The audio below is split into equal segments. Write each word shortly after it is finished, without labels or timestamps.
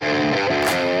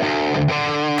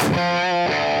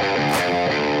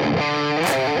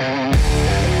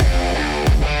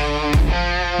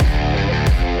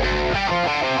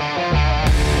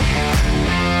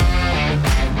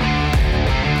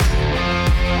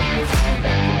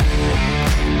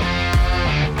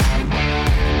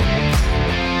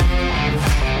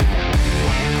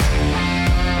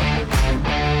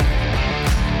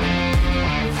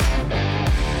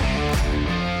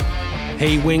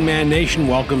Hey, Wingman Nation,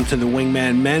 welcome to the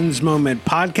Wingman Men's Moment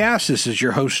podcast. This is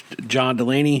your host, John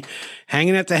Delaney,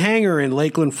 hanging at the hangar in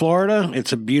Lakeland, Florida.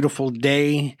 It's a beautiful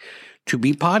day to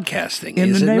be podcasting.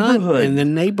 In the neighborhood. Not? In the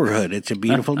neighborhood. It's a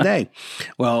beautiful day.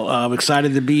 Well, I'm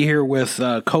excited to be here with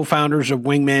co-founders of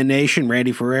Wingman Nation,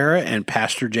 Randy Ferreira and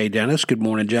Pastor Jay Dennis. Good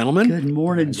morning, gentlemen. Good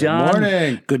morning, John. Good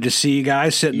morning. Good to see you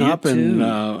guys sitting up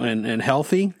and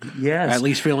healthy. Yes. At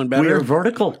least feeling better. We are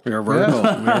vertical. We are vertical.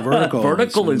 Yeah. We are vertical.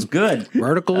 Vertical is good.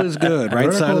 Vertical is good. Right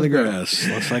Vertical side of the is good. grass.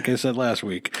 That's like I said last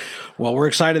week. Well, we're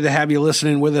excited to have you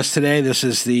listening with us today. This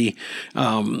is the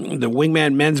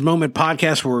Wingman Men's Moment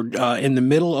podcast. We're in the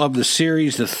middle of the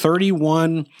series, the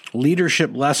 31 leadership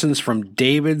lessons from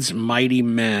David's mighty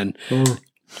men.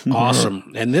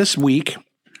 Awesome. And this week,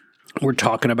 we're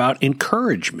talking about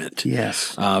encouragement.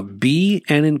 Yes. Be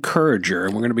an encourager.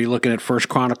 And we're going to be looking at 1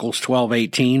 Chronicles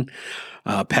 12:18.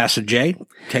 Pastor Jay,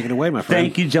 take it away, my friend.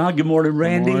 Thank you, John. Good morning,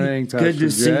 Randy. Good morning, Good Pastor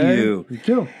to see Jay. you. You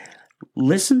too.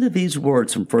 Listen to these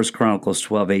words from 1 Chronicles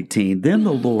 12:18. Then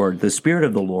the Lord, the Spirit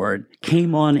of the Lord,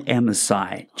 came on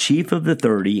Amasai, chief of the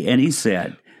 30, and he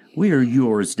said, "We are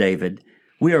yours, David.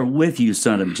 We are with you,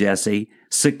 son of Jesse.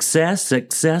 Success,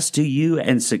 success to you,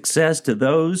 and success to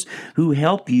those who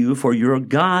help you, for your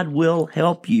God will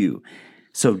help you."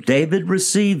 So David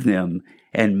received them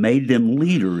and made them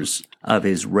leaders of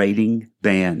his raiding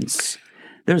bands.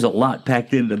 There's a lot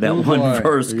packed into that one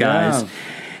verse, guys. Yeah.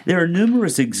 There are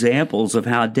numerous examples of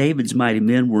how David's mighty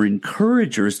men were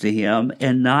encouragers to him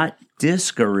and not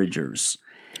discouragers.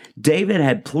 David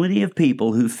had plenty of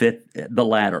people who fit the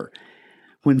latter.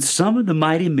 When some of the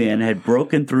mighty men had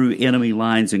broken through enemy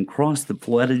lines and crossed the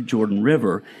flooded Jordan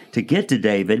River to get to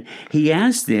David, he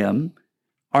asked them,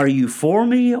 "Are you for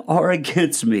me or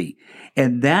against me?"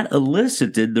 And that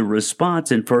elicited the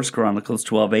response in 1 Chronicles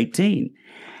 12:18.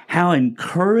 How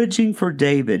encouraging for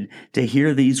David to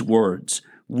hear these words.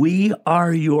 "We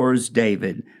are yours,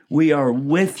 David. We are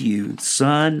with you,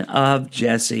 son of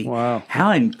Jesse." Wow.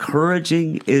 How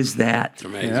encouraging is that?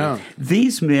 Amazing. Yeah.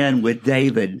 These men with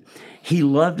David, he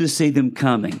loved to see them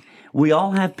coming. We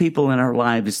all have people in our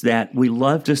lives that we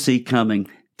love to see coming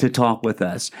to talk with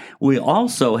us. We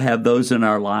also have those in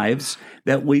our lives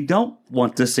that we don't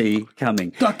want to see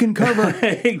coming. Duck and cover.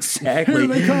 Exactly. Here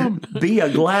they come. Be a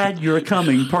glad you're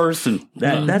coming person.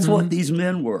 That's what these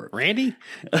men were. Randy?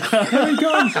 Here he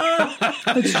comes.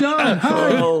 It's John.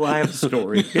 Hi. Oh, I have a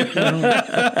story.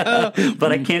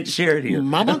 But I can't share it here.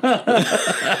 Mama?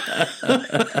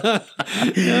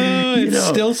 It's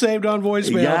still saved on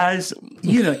voicemail. Guys,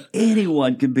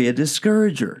 anyone can be a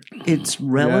discourager. It's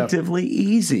relatively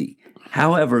easy.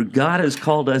 However, God has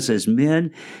called us as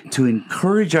men to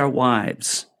encourage our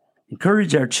wives,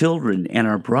 encourage our children and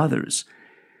our brothers.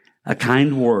 A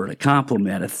kind word, a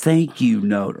compliment, a thank you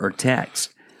note or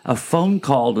text, a phone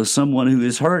call to someone who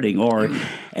is hurting, or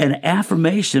an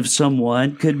affirmation of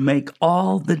someone could make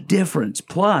all the difference.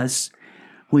 Plus,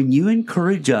 when you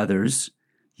encourage others,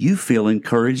 you feel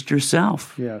encouraged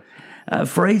yourself. Yeah.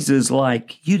 Phrases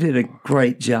like, "You did a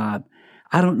great job.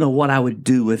 I don't know what I would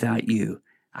do without you.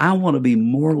 I want to be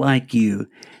more like you."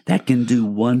 That can do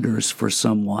wonders for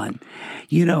someone.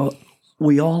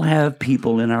 We all have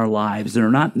people in our lives. There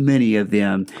are not many of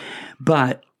them,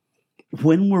 but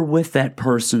when we're with that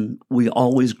person, we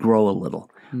always grow a little.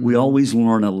 We always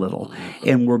learn a little,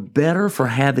 and we're better for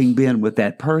having been with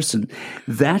that person.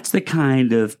 That's the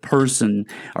kind of person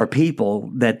or people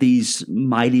that these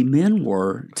mighty men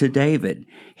were to David.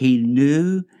 He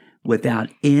knew without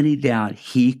any doubt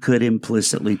he could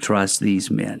implicitly trust these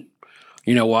men.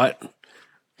 You know what?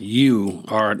 You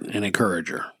are an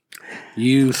encourager.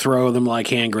 You throw them like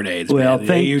hand grenades. Well, man.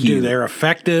 thank you. Do. They're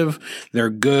effective. They're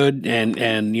good, and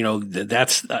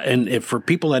that's and if for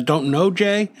people that don't know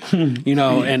Jay,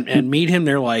 and meet him,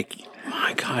 they're like,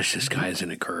 "My gosh, this guy is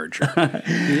an encourager."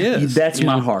 He is. That's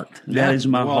my heart. That is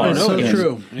my heart. It's so And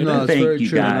true. No, it's thank very you,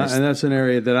 true. guys. And that's an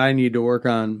area that I need to work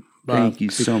on. Thank you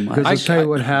so much. Because I'll tell you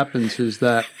what happens is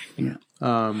that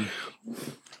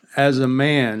as a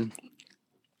man,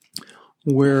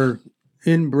 we're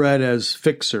inbred as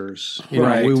fixers.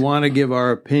 Right. We want to give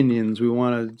our opinions. We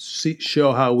want to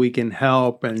show how we can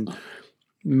help and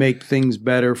make things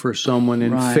better for someone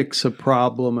and Right. fix a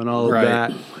problem and all of Right.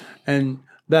 that. And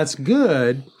that's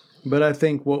good, but I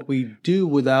think what we do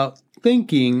without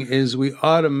thinking is we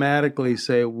automatically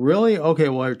say, really? Okay,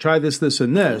 well, I tried this, this,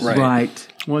 and this. Right.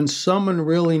 When someone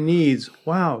really needs,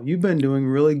 wow, you've been doing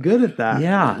really good at that.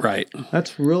 Yeah. Right.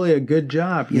 That's really a good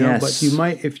job. You know, Yes. but you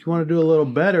might, if you want to do a little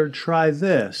better, try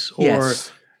this. Or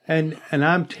Yes. And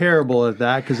I'm terrible at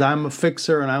that because I'm a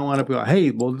fixer and I want to go,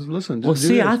 hey, well, listen. Well, just do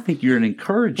see, this. I think you're an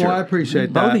encourager. Well, I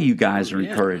appreciate Both that. of you guys are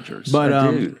encouragers. But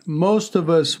I do. most of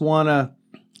us want to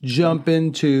jump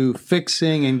into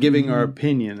fixing and giving our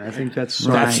opinion. I think that's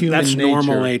sort of human That's nature.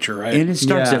 normal nature, right? And it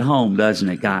starts Yeah. at home, doesn't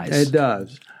it, guys? It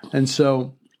does. And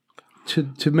so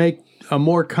to make a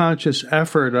more conscious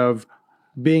effort of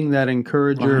being that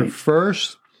encourager Right.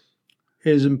 first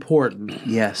is important.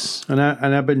 Yes. And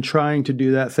I've been trying to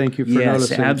do that. Thank you for Yes,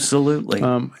 noticing. absolutely.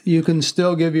 You can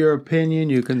still give your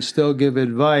opinion, you can still give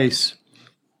advice,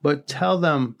 but tell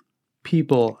them,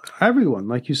 people, everyone,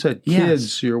 like you said, Yes.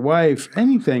 kids, your wife,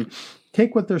 anything,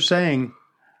 take what they're saying,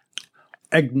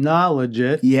 acknowledge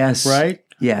it, Yes. right?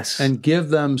 Yes. And give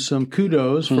them some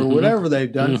kudos for whatever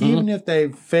they've done, even if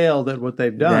they've failed at what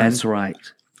they've done. That's right.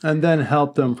 And then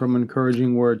help them from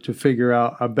encouraging word to figure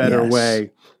out a better Yes.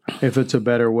 way, if it's a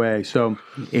better way. So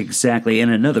Exactly. In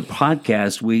another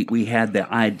podcast, we had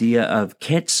the idea of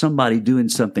catch somebody doing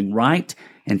something right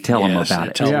and tell them about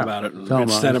it. Tell them Yeah. about it. Tell them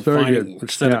Instead about of it. Very finding,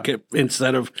 good.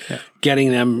 instead of getting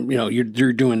them,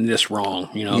 you're doing this wrong.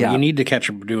 Yeah. You need to catch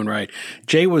them doing right.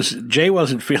 Jay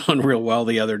wasn't feeling real well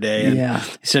the other day, and Yeah.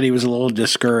 he said he was a little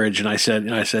discouraged. And I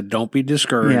said, don't be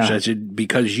discouraged. Yeah. I said,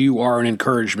 because you are an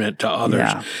encouragement to others.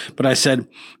 Yeah. But I said,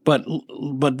 but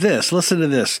listen to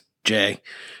this, Jay.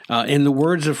 In the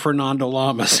words of Fernando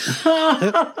Lamas,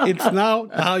 it's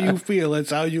not how you feel,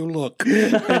 it's how you look.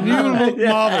 And you look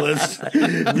marvelous.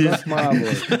 that's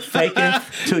marvelous. Fake it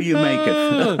till you make it.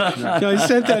 So I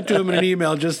sent that to him in an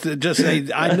email just to say,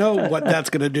 I know what that's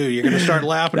going to do. You're going to start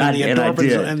laughing, and the And I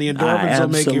did. endorphins will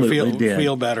make you absolutely did.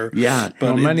 feel better. Yeah.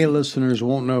 Well, many listeners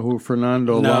won't know who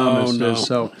Fernando Lamas is.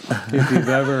 So if you've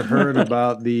ever heard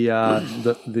about the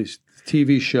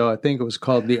TV show, I think it was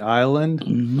called The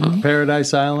Island,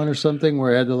 Paradise Island or something,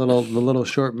 where it had the little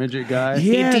short midget guy.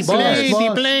 Yes, Boss.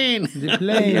 plane. The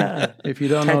plane. If you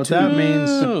don't know what that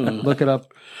means, look it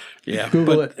up. Yeah,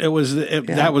 Google but it.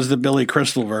 that was the Billy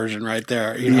Crystal version right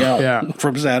there. Yeah.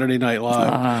 From Saturday Night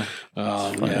Live.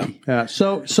 Yeah. Yeah.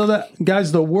 So that,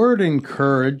 guys, the word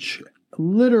encourage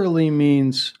literally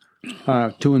means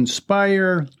to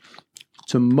inspire,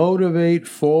 to motivate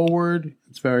forward.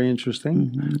 It's very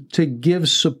interesting. To give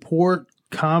support,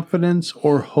 confidence,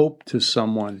 or hope to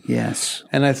someone. Yes.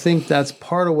 And I think that's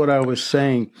part of what I was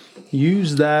saying.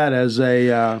 Use that as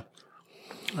a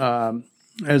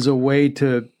way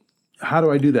to, how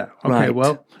do I do that? Okay, Right.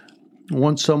 well,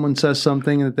 once someone says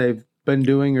something that they've been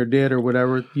doing or did or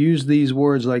whatever, use these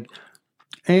words like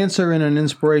answer in an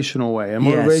inspirational way, a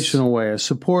motivational way, a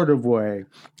supportive way,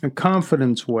 a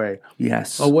confidence way,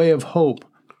 Yes. a way of hope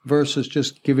versus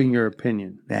just giving your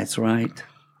opinion. That's right.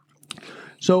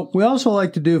 So we also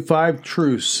like to do 5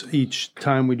 truths each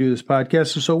time we do this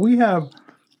podcast. So we have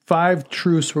 5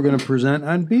 truths we're going to present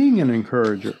on being an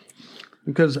encourager.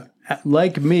 Because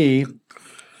like me,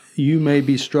 you may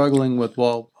be struggling with,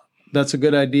 well, that's a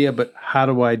good idea, but how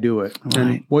do I do it? Right.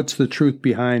 And what's the truth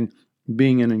behind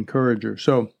being an encourager?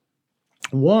 So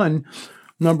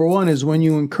number one is when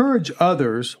you encourage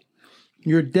others,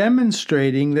 you're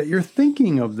demonstrating that you're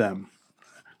thinking of them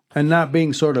and not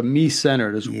being sort of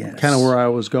me-centered is kind of where I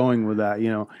was going with that.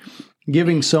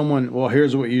 Giving someone, well,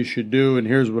 here's what you should do and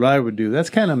here's what I would do. That's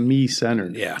kind of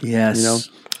me-centered. Yeah. Yes.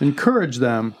 Encourage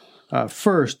them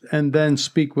first and then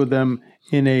speak with them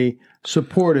in a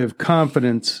supportive,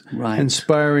 confidence, Right.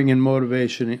 inspiring, and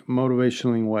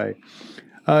motivational way.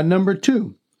 Number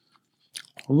 2,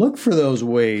 look for those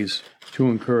ways to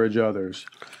encourage others.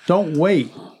 Don't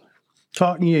wait.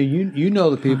 Talking to you know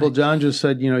the people. John just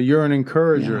said, you're an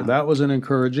encourager. Yeah. That was an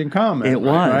encouraging comment. It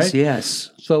was, right?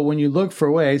 yes. So when you look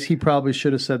for ways, he probably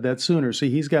should have said that sooner. See,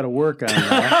 he's got to work on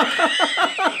that.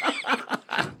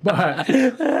 But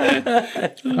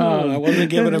I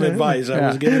wasn't giving him advice. I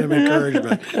was giving him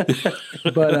encouragement.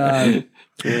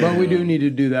 but we do need to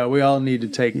do that. We all need to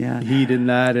take heed in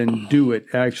that and do it.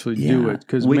 Actually, do it,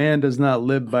 because man does not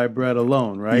live by bread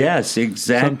alone, right? Yes,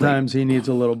 exactly. Sometimes he needs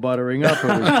a little buttering up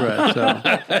of his bread. So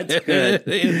That's good.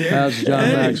 that's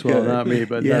John Maxwell, not me,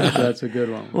 but that's a good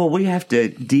one. Well, we have to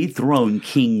dethrone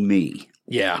King Me.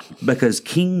 Yeah. Because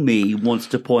King Me wants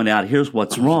to point out here's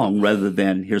what's wrong rather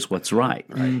than here's what's right.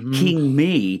 King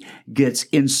Me gets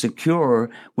insecure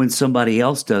when somebody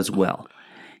else does well.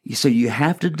 So you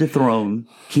have to dethrone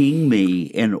King Me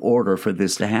in order for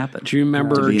this to happen. Do you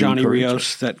remember be Johnny encouraged.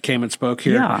 Rios that came and spoke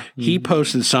here? Yeah. He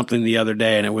posted something the other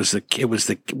day, and it was the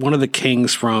one of the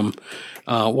kings from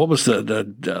what was the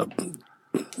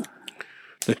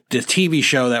TV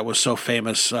show that was so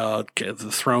famous, the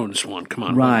Thrones one. Come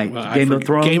on, Right. Game of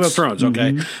Thrones. Game of Thrones.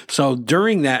 Okay, so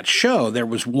during that show, there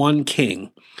was one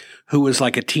king who was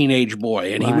like a teenage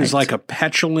boy, and he was Right. like a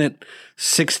petulant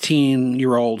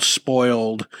 16-year-old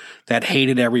spoiled that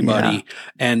hated everybody.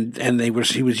 And he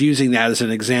was using that as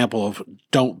an example of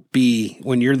don't be,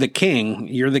 when you're the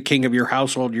king of your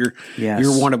household, you're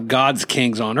one of God's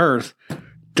kings on earth.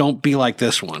 Don't be like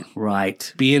this one.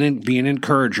 Right. Be an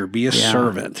encourager, be a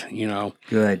servant,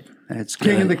 Good. That's good.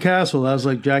 King of the castle. That was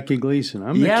like Jackie Gleason.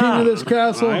 I'm the king of this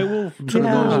castle. I will. For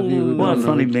those of you who What a don't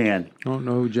funny know, man. don't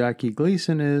know who Jackie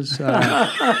Gleason is,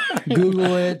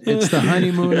 Google it. It's the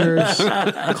Honeymooners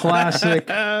classic.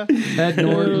 Ed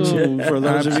Norton. For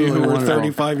those of you who Absolutely are wonderful.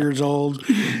 35 years old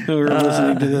who are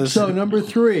listening to this. So number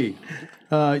 3,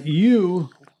 you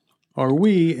or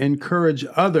we encourage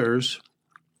others.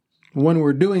 When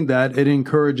we're doing that, it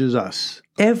encourages us.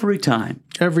 Every time.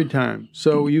 Every time.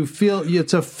 So you feel,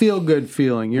 it's a feel-good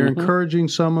feeling. You're encouraging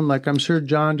someone, like I'm sure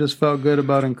John just felt good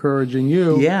about encouraging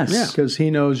you. Yes. Because he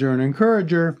knows you're an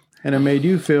encourager, and it made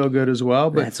you feel good as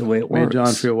well. But That's the way it made works.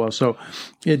 John feel well. So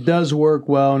it does work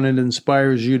well, and it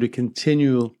inspires you to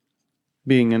continue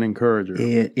being an encourager.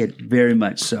 It very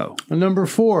much so. And number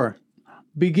 4,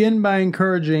 begin by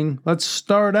encouraging. Let's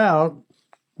start out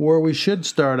where we should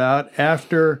start out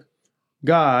after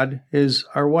God is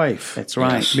our wife. That's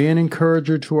right. Be an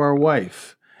encourager to our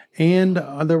wife and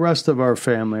the rest of our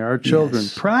family, our children.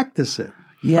 Yes. Practice it.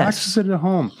 Yes. Practice it at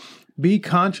home. Be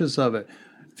conscious of it.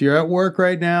 If you're at work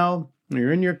right now, or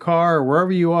you're in your car, or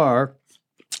wherever you are,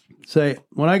 say,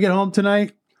 when I get home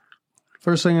tonight,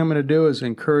 first thing I'm going to do is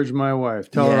encourage my wife.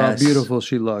 Tell her how Yes. beautiful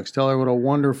she looks. Tell her what a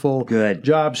wonderful Good.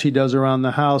 job she does around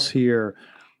the house here.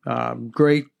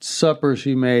 Great supper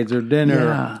she made or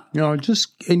dinner. Yeah.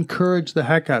 Just encourage the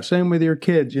heck out. Same with your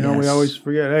kids. We Yes. always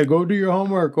forget, hey, go do your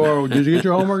homework, or did you get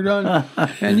your homework done?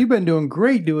 And you've been doing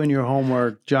great doing your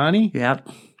homework, Johnny. Yep.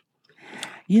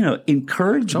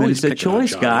 Encouragement always is a picking on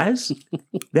choice, Johnny. guys.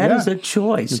 That is Yeah. a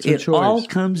choice. It's a It choice. all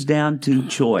comes down to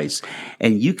choice.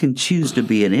 And you can choose to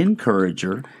be an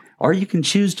encourager, or you can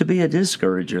choose to be a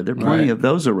discourager. There are plenty of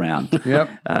those around. Yep.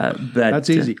 But That's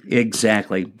easy.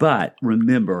 Exactly. But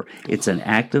remember, it's an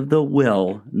act of the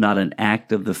will, not an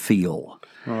act of the feel.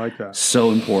 I like that.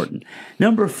 So important.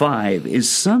 Number 5 is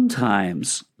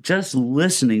sometimes just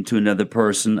listening to another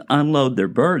person unload their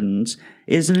burdens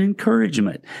is an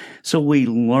encouragement. So we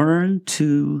learn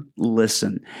to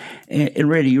listen. And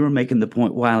Randy, you were making the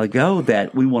point a while ago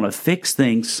that we want to fix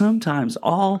things. Sometimes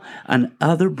all an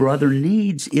other brother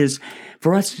needs is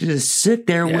for us to just sit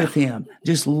there with him,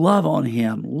 just love on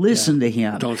him, listen to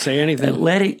him. Don't say anything.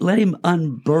 Let him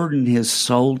unburden his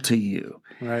soul to you.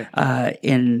 Right.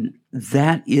 And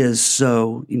that is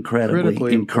so incredibly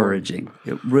Critically encouraging.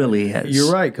 It really is.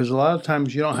 You're right, because a lot of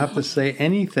times you don't have to say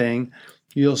anything.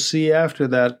 You'll see after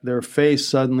that their face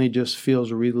suddenly just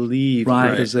feels relieved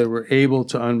Right. because they were able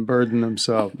to unburden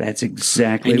themselves. That's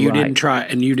exactly And you right.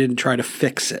 didn't try to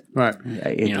fix it. Right.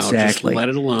 Just Exactly. let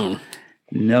it alone.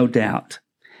 No doubt.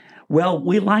 Well,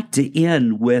 we like to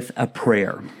end with a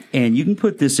prayer. And you can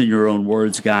put this in your own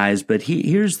words, guys, but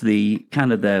here's the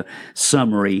kind of the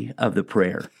summary of the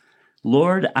prayer.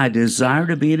 Lord, I desire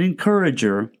to be an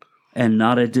encourager and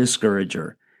not a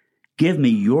discourager. Give me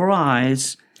your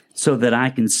eyes so that I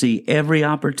can see every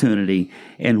opportunity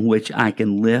in which I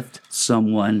can lift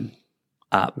someone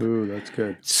up. Ooh, that's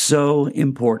good. So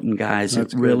important, guys.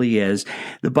 That's It really is.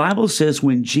 The Bible says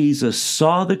when Jesus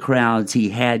saw the crowds, he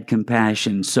had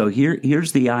compassion. So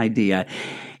here's the idea,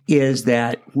 is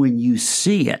that when you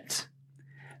see it,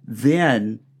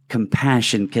 then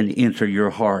compassion can enter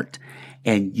your heart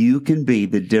and you can be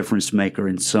the difference maker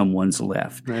in someone's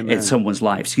life.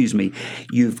 Excuse me.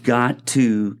 You've got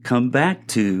to come back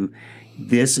to,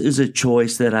 this is a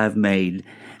choice that I've made,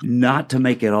 not to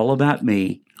make it all about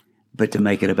me, but to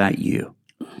make it about you.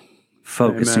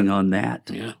 Focusing on that.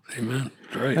 Yeah, amen.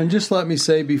 That's right. And just let me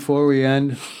say before we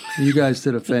end, you guys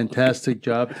did a fantastic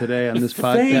job today on this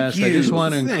Thank podcast. I you. just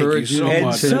want to Thank encourage you you so to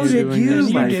much. continue And so did doing you,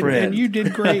 this. my friend. And you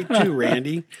did great too,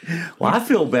 Randy. Well, I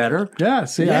feel better. Yeah,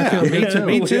 see, I feel me good too. too.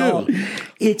 Me too.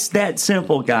 It's that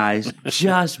simple, guys.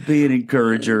 Just be an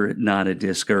encourager, not a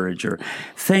discourager.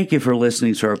 Thank you for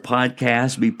listening to our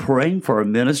podcast. Be praying for our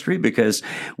ministry because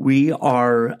we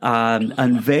are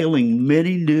unveiling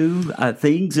many new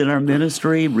things in our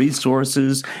ministry,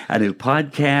 resources, a new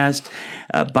podcast,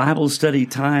 Bible study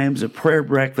times, a prayer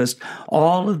breakfast.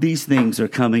 All of these things are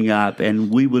coming up,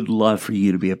 and we would love for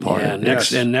you to be a part of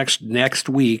it. Next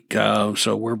week.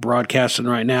 So we're broadcasting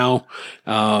right now,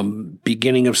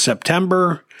 beginning of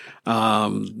September.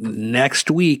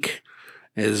 Next week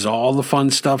is all the fun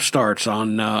stuff starts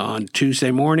on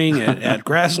Tuesday morning at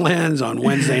Grasslands, on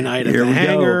Wednesday night at the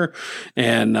Hangar.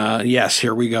 And yes,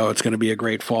 here we go. It's going to be a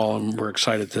great fall, and we're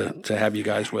excited to have you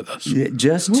guys with us. Yeah,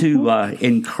 just to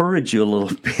encourage you a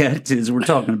little bit, as we're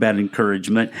talking about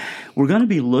encouragement, we're going to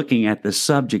be looking at the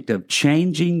subject of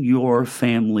changing your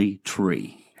family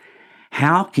tree.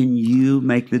 How can you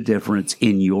make the difference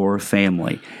in your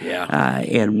family? Yeah.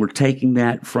 And we're taking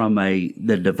that from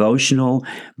the devotional,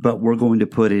 but we're going to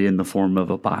put it in the form of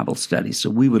a Bible study. So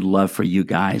we would love for you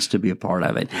guys to be a part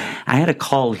of it. I had a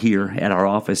call here at our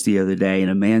office the other day,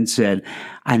 and a man said,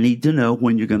 I need to know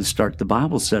when you're going to start the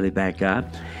Bible study back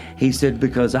up. He said,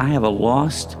 because I have a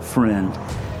lost friend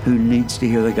who needs to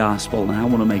hear the gospel, and I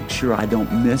want to make sure I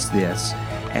don't miss this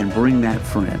and bring that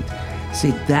friend.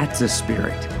 See, that's the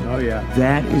spirit. Oh, yeah.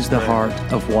 That is the heart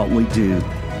of what we do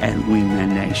at Wingman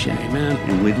Nation. Amen.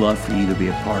 And we'd love for you to be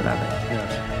a part of it.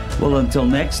 Yes. Well, until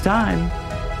next time.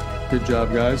 Good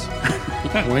job, guys.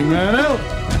 Wingman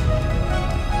out.